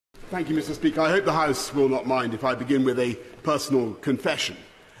Thank you, Mr. Speaker. I hope the House will not mind if I begin with a personal confession.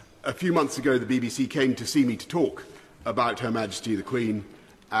 A few months ago, the BBC came to see me to talk about Her Majesty the Queen,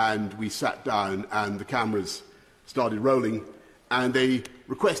 and we sat down and the cameras started rolling, and they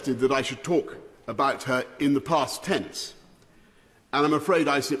requested that I should talk about her in the past tense. And I'm afraid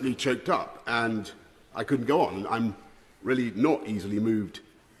I simply choked up, and I couldn't go on. I'm really not easily moved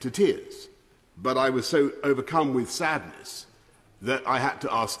to tears, but I was so overcome with sadness that I had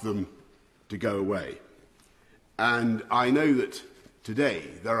to ask them to go away. And I know that today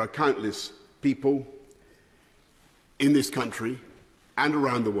there are countless people in this country and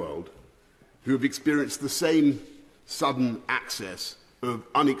around the world who have experienced the same sudden access of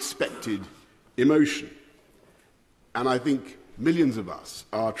unexpected emotion. And I think millions of us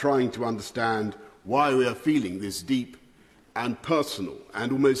are trying to understand why we are feeling this deep and personal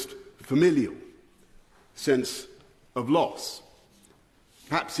and almost familial sense of loss.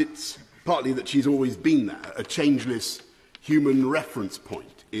 Perhaps it's partly that she's always been there, a changeless human reference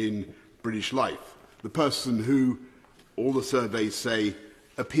point in British life, the person who, all the surveys say,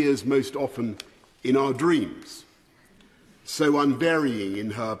 appears most often in our dreams, so unvarying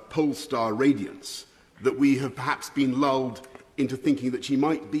in her pole-star radiance that we have perhaps been lulled into thinking that she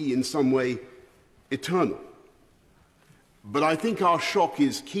might be in some way eternal. But I think our shock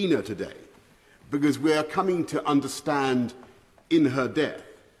is keener today because we are coming to understand in her death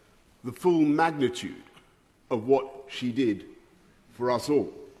the full magnitude of what she did for us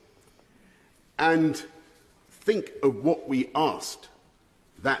all. And think of what we asked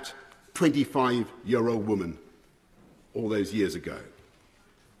that 25-year-old woman all those years ago.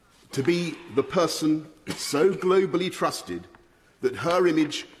 To be the person so globally trusted that her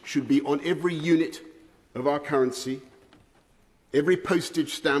image should be on every unit of our currency, every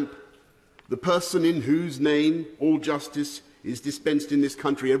postage stamp, the person in whose name all justice is dispensed in this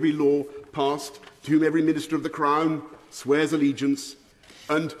country, every law passed, to whom every minister of the Crown swears allegiance,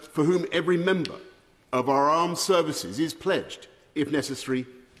 and for whom every member of our armed services is pledged, if necessary,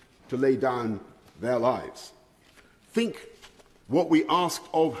 to lay down their lives. Think what we asked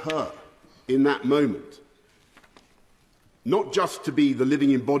of her in that moment, not just to be the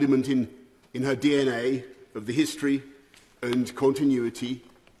living embodiment in her DNA of the history and continuity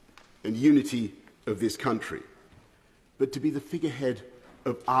and unity of this country, but to be the figurehead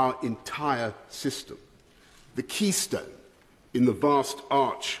of our entire system, the keystone in the vast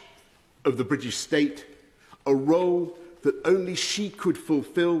arch of the British state, a role that only she could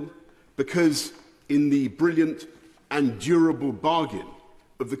fulfill because in the brilliant and durable bargain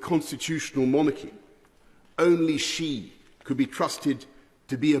of the constitutional monarchy, only she could be trusted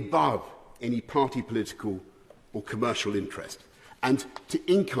to be above any party political or commercial interest and to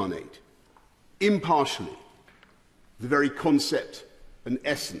incarnate impartially the very concept and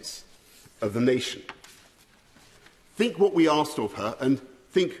essence of the nation. Think what we asked of her and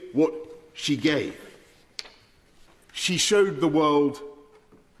think what she gave. She showed the world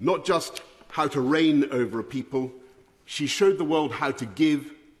not just how to reign over a people, she showed the world how to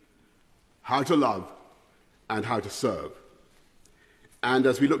give, how to love, and how to serve. And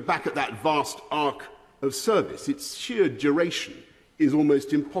as we look back at that vast arc of service, its sheer duration is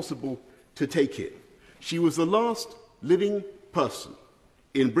almost impossible to take in. She was the last living person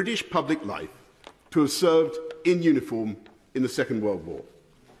in British public life to have served in uniform in the Second World War.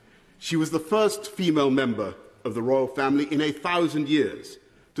 She was the first female member of the royal family in 1,000 years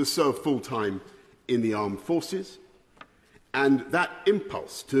to serve full-time in the armed forces, and that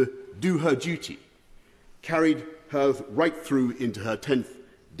impulse to do her duty carried her right through into her 10th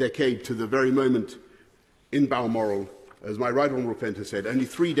decade to the very moment in Balmoral, as my right honourable friend has said, only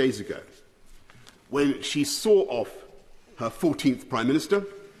 3 days ago, when she saw off her 14th Prime Minister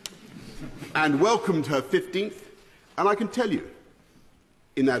and welcomed her 15th, and I can tell you,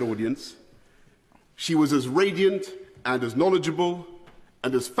 in that audience, she was as radiant and as knowledgeable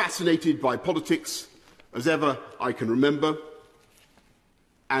and as fascinated by politics as ever I can remember,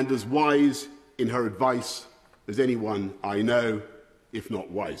 and as wise in her advice as anyone I know, if not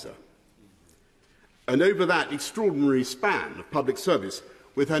wiser. And over that extraordinary span of public service,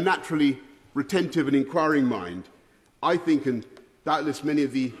 with her naturally retentive and inquiring mind, I think, and doubtless many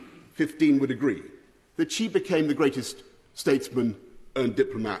of the 15 would agree, that she became the greatest statesman and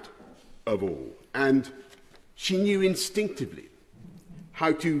diplomat of all. And she knew instinctively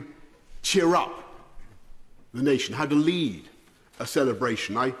how to cheer up the nation, how to lead a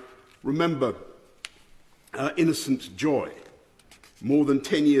celebration. I remember her innocent joy more than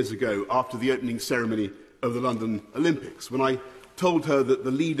 10 years ago after the opening ceremony of the London Olympics, when I told her that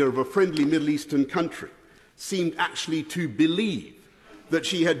the leader of a friendly Middle Eastern country seemed actually to believe that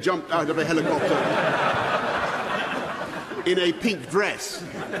she had jumped out of a helicopter in a pink dress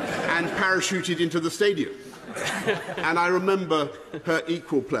and parachuted into the stadium. And I remember her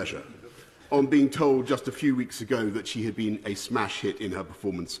equal pleasure on being told just a few weeks ago that she had been a smash hit in her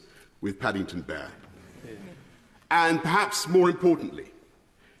performance with Paddington Bear. And perhaps more importantly,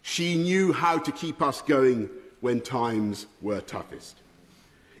 she knew how to keep us going when times were toughest.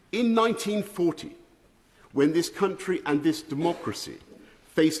 In 1940, when this country and this democracy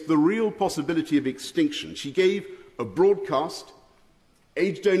faced the real possibility of extinction, she gave a broadcast,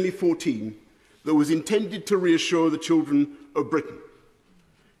 aged only 14, that was intended to reassure the children of Britain.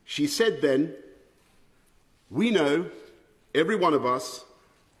 She said then, "We know, every one of us,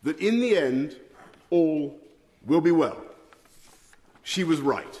 that in the end, all will be well." She was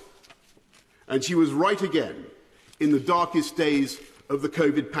right. And she was right again in the darkest days of the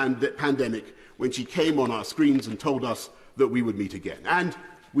COVID pandemic, when she came on our screens and told us that we would meet again. And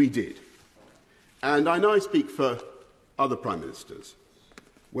we did. And I know I speak for other Prime Ministers,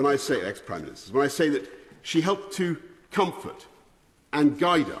 when I say ex-Prime Ministers, when I say that she helped to comfort and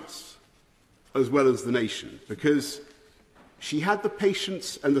guide us, as well as the nation, because she had the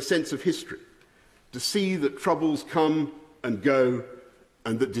patience and the sense of history to see that troubles come and go,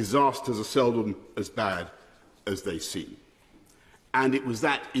 and that disasters are seldom as bad as they seem. And it was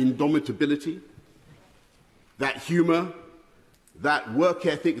that indomitability, that humour, that work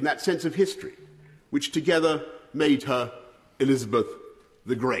ethic, and that sense of history, which together made her Elizabeth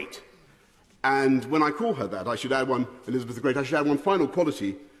the Great. And when I call her that, I should add one, Elizabeth the Great, I should add one final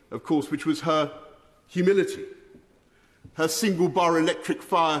quality, of course, which was her humility. Her single-bar electric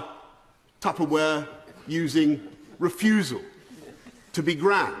fire Tupperware using refusal to be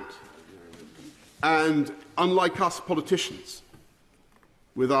grand. And unlike us politicians,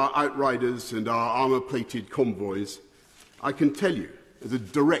 with our outriders and our armour-plated convoys, I can tell you, as a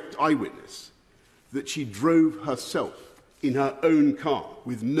direct eyewitness, that she drove herself in her own car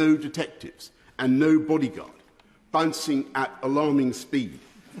with no detectives and no bodyguard, bouncing at alarming speed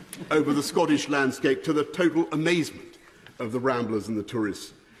over the Scottish landscape to the total amazement of the ramblers and the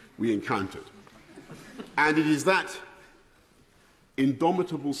tourists we encountered. And it is that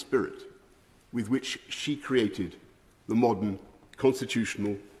indomitable spirit with which she created the modern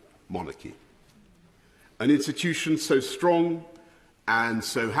constitutional monarchy. An institution so strong and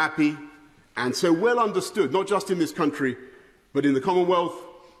so happy and so well understood, not just in this country, but in the Commonwealth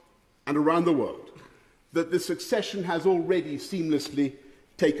and around the world, that the succession has already seamlessly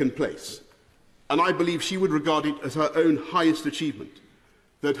taken place. And I believe she would regard it as her own highest achievement,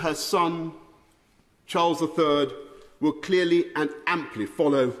 that her son, Charles III, will clearly and amply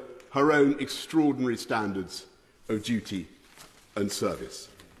follow her own extraordinary standards of duty and service.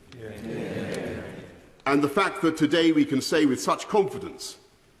 Yeah. And the fact that today we can say with such confidence,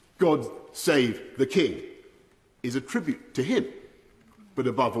 "God save the King," is a tribute to him, but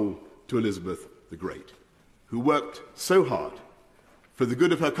above all to Elizabeth the Great, who worked so hard for the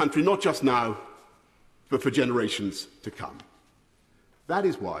good of her country, not just now, but for generations to come. That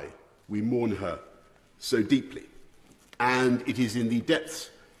is why we mourn her so deeply. And it is in the depths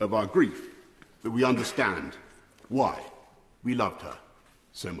of our grief that we understand why we loved her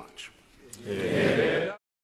so much. Yeah.